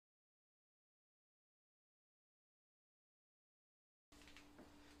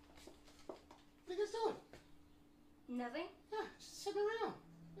Nothing? Yeah, just sitting around.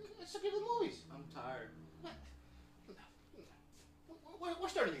 Let's look at the movies. I'm tired. We're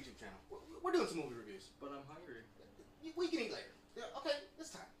starting a YouTube channel. We're doing some movie reviews. But I'm hungry. We can eat later. Yeah, okay,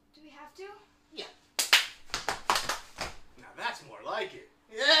 this time. Do we have to? Yeah. Now that's more like it.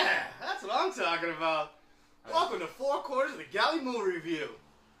 Yeah, that's what I'm talking about. Welcome to Four Corners of the Galley movie review.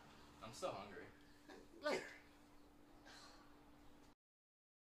 I'm still hungry. Later.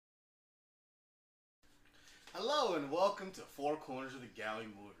 Hello and welcome to Four Corners of the Galley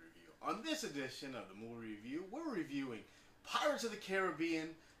movie review. On this edition of the movie review, we're reviewing Pirates of the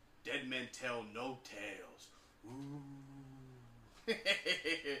Caribbean, Dead Men Tell No Tales. Ooh.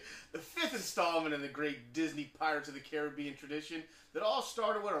 The fifth installment in the great Disney Pirates of the Caribbean tradition that all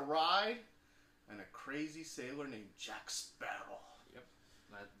started with a ride and a crazy sailor named Jack Sparrow. Yep,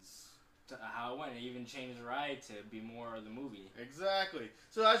 that's how it went. It even changed the ride to be more of the movie. Exactly.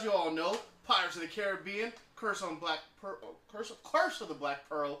 So as you all know, Pirates of the Caribbean, Curse of the Black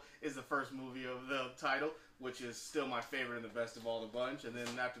Pearl is the first movie of the title, which is still my favorite and the best of all the bunch. And then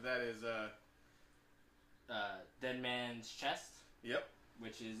after that is Dead Man's Chest. Yep.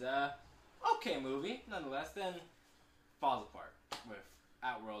 Which is okay movie, nonetheless. Then falls apart with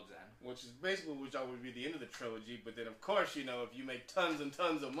At World's End, which is basically which would be the end of the trilogy. But then, of course, you know, if you make tons and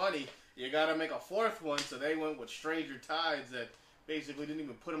tons of money, you gotta make a fourth one. So they went with Stranger Tides that basically didn't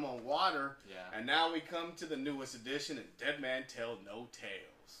even put them on water. Yeah. And now we come to the newest edition, and Dead Man Tell No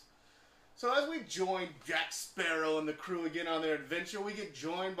Tales. So as we join Jack Sparrow and the crew again on their adventure, we get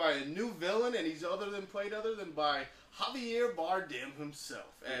joined by a new villain, and he's played other than by Javier Bardem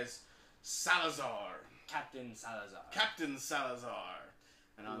himself as Salazar. Captain Salazar. Captain Salazar.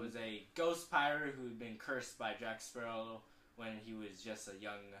 And he was a ghost pirate who had been cursed by Jack Sparrow when he was just a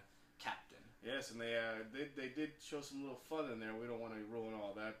young captain. Yes, and they did show some little fun in there. We don't want to ruin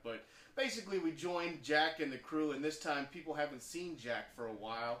all that. But basically we joined Jack and the crew, and this time people haven't seen Jack for a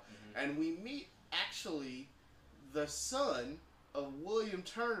while. Mm-hmm. And we meet, actually, the son of William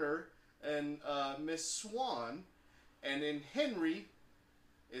Turner and Miss Swan. And then Henry,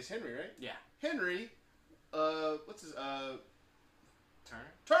 is Henry, right? Yeah. Henry, what's his,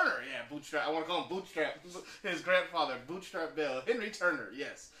 Turner? Turner, yeah, Bootstrap. I want to call him Bootstrap. His grandfather, Bootstrap Bill. Henry Turner,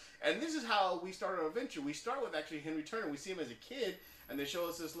 yes. And this is how we start our adventure. We start with actually Henry Turner. We see him as a kid, and they show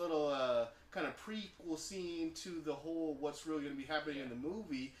us this little kind of prequel scene to the whole what's really going to be happening in the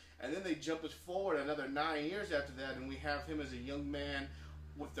movie. And then they jump us forward another 9 years after that, and we have him as a young man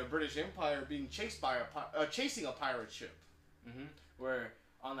with the British Empire being chased by chasing a pirate ship. Mm-hmm. Where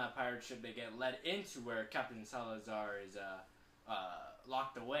on that pirate ship they get led into where Captain Salazar is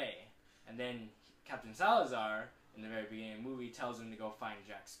locked away, and then Captain Salazar in the very beginning of the movie tells him to go find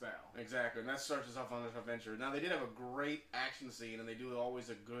Jack Sparrow. Exactly, and that starts us off on this adventure. Now they did have a great action scene, and they do always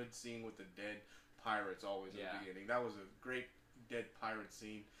a good scene with the dead pirates always in the beginning. That was a great dead pirate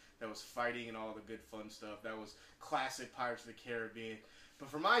scene. That was fighting and all the good fun stuff. That was classic Pirates of the Caribbean. But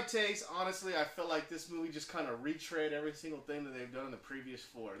for my taste, honestly, I felt like this movie just kind of retread every single thing that they've done in the previous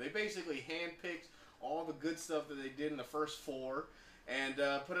four. They basically handpicked all the good stuff that they did in the first four and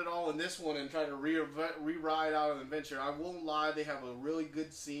put it all in this one and try to rewrite out an adventure. I won't lie, they have a really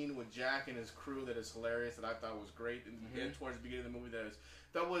good scene with Jack and his crew that is hilarious, that I thought was great. And towards the beginning of the movie,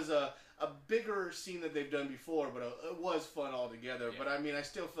 that was a bigger scene that they've done before, but it was fun altogether. Yeah. But I mean, I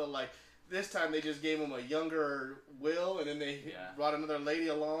still feel like this time they just gave him a younger Will, and then they brought another lady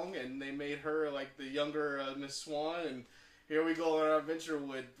along, and they made her like the younger Miss Swan, and here we go on our adventure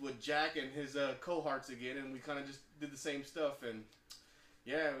with Jack and his cohorts again, and we kind of just did the same stuff, and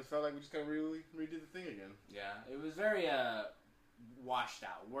yeah, it felt like we just kind of really redid the thing again. Yeah, it was very washed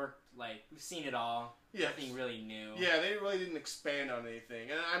out. Worked, like, we've seen it all. Yes. Nothing really new. Yeah, they really didn't expand on anything.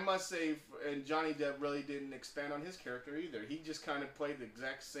 And I must say, and Johnny Depp really didn't expand on his character either. He just kind of played the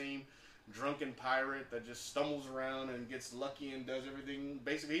exact same drunken pirate that just stumbles around and gets lucky and does everything.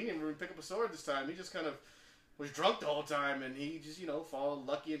 Basically, he didn't even pick up a sword this time. He just kind of was drunk the whole time, and he just, followed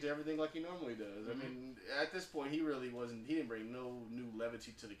lucky into everything like he normally does. Mm-hmm. I mean, at this point, he really wasn't, he didn't bring no new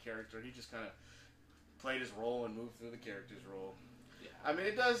levity to the character. He just kind of played his role and moved through the character's role. Yeah. I mean,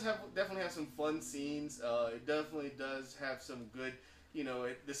 it does definitely have some fun scenes. It definitely does have some good,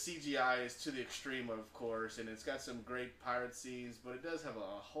 the CGI is to the extreme, of course, and it's got some great pirate scenes, but it does have a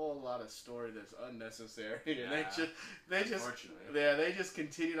whole lot of story that's unnecessary. Yeah, and they just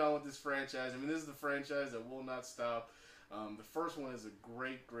continued on with this franchise. I mean, this is the franchise that will not stop. The first one is a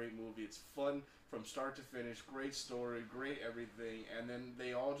great movie. It's fun from start to finish. Great story, great everything, and then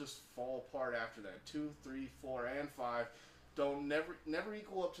they all just fall apart after that. 2, 3, 4, and 5 don't never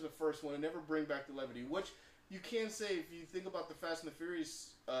equal up to the first one, and never bring back the levity, which you can say if you think about the Fast and the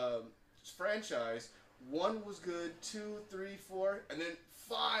Furious franchise. 1 was good, 2, 3, 4, and then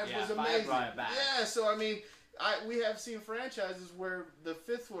 5 was 5 amazing. brought it back. Yeah, so I mean, we have seen franchises where the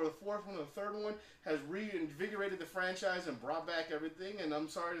 5th or the 4th one or the 3rd one has reinvigorated the franchise and brought back everything. And I'm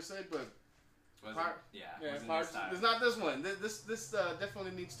sorry to say, but Pirates, it's not this one. This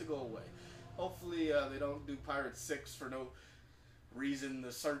definitely needs to go away. Hopefully, they don't do Pirates 6 for no reason,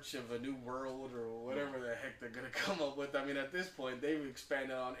 the search of a new world or whatever the heck they're gonna come up with. I mean, at this point, they've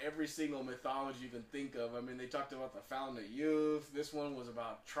expanded on every single mythology you can think of. I mean, they talked about the Fountain of Youth. This one was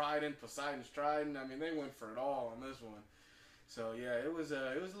about Trident, Poseidon's Trident. I mean, they went for it all on this one. So yeah, it was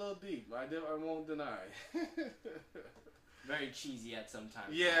a little deep. I won't deny. Very cheesy at some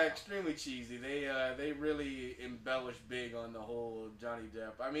times. Yeah, extremely cheesy. They really embellished big on the whole Johnny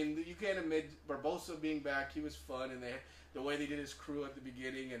Depp. I mean, you can't admit Barbosa being back. He was fun, and the way they did his crew at the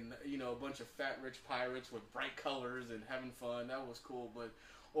beginning, and a bunch of fat rich pirates with bright colors and having fun. That was cool. But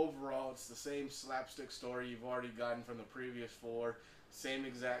overall, it's the same slapstick story you've already gotten from the previous 4. Same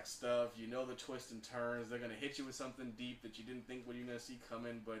exact stuff. You know the twists and turns. They're gonna hit you with something deep that you didn't think what you're gonna see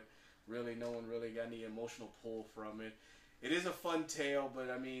coming, but really, no one really got any emotional pull from it. It is a fun tale, but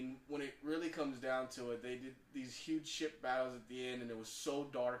I mean, when it really comes down to it, they did these huge ship battles at the end, and it was so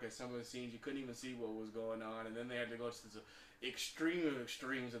dark at some of the scenes you couldn't even see what was going on. And then they had to go to the extreme of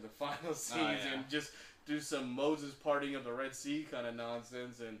extremes of the final scenes and just do some Moses parting of the Red Sea kind of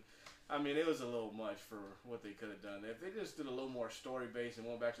nonsense. And I mean, it was a little much for what they could have done. If they just did a little more story based and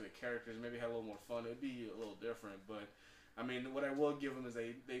went back to the characters, maybe had a little more fun, it'd be a little different. But I mean, what I will give them is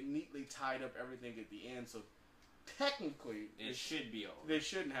they neatly tied up everything at the end, so technically, it should be over. They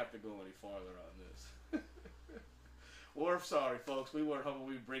shouldn't have to go any farther on this. We're sorry, folks. We weren't hoping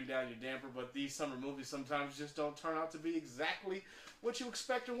we'd bring down your damper, but these summer movies sometimes just don't turn out to be exactly what you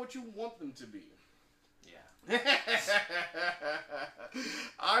expect and what you want them to be. Yeah.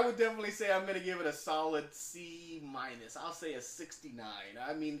 I would definitely say I'm going to give it a solid C-. I'll say a 69.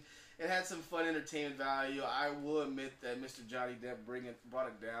 I mean, it had some fun entertainment value. I will admit that Mr. Johnny Depp brought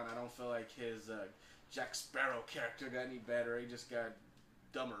it down. I don't feel like his Jack Sparrow character got any better. He just got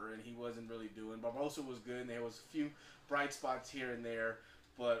dumber, and he wasn't really doing. Barbosa was good, and there was a few bright spots here and there,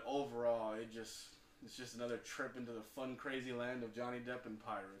 but overall, it's just another trip into the fun, crazy land of Johnny Depp and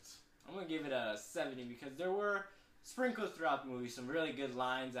pirates. I'm gonna give it a 70 because there were sprinkled throughout the movie some really good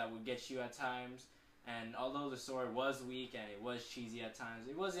lines that would get you at times, and although the story was weak and it was cheesy at times,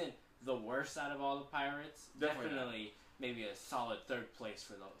 it wasn't the worst out of all the pirates. Definitely maybe a solid 3rd place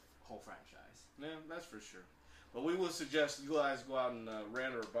for the whole franchise. Yeah, that's for sure. But we will suggest you guys go out and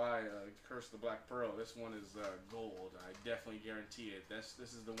rent or buy Curse of the Black Pearl. This one is gold. I definitely guarantee it. This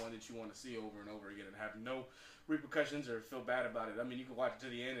is the one that you want to see over and over again and have no repercussions or feel bad about it. I mean, you can watch it to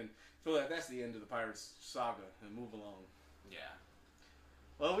the end and feel like that's the end of the Pirates saga and move along. Yeah.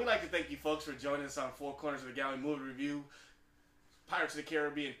 Well, we'd like to thank you folks for joining us on Four Corners of the Galley Movie Review. Pirates of the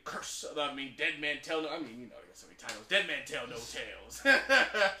Caribbean, Dead Man Tell No... I mean, you know, I got so many titles. Dead Man Tell No Tales.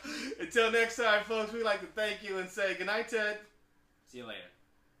 Until next time, folks, we'd like to thank you and say goodnight, Ted. See you later.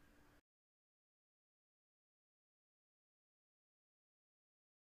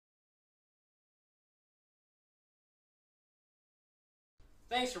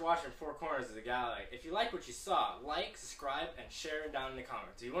 Thanks for watching Four Corners of the Galley. If you like what you saw, like, subscribe, and share it down in the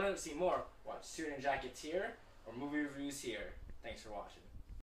comments. If you want to see more, watch Student Jackets here or movie reviews here. Thanks for watching.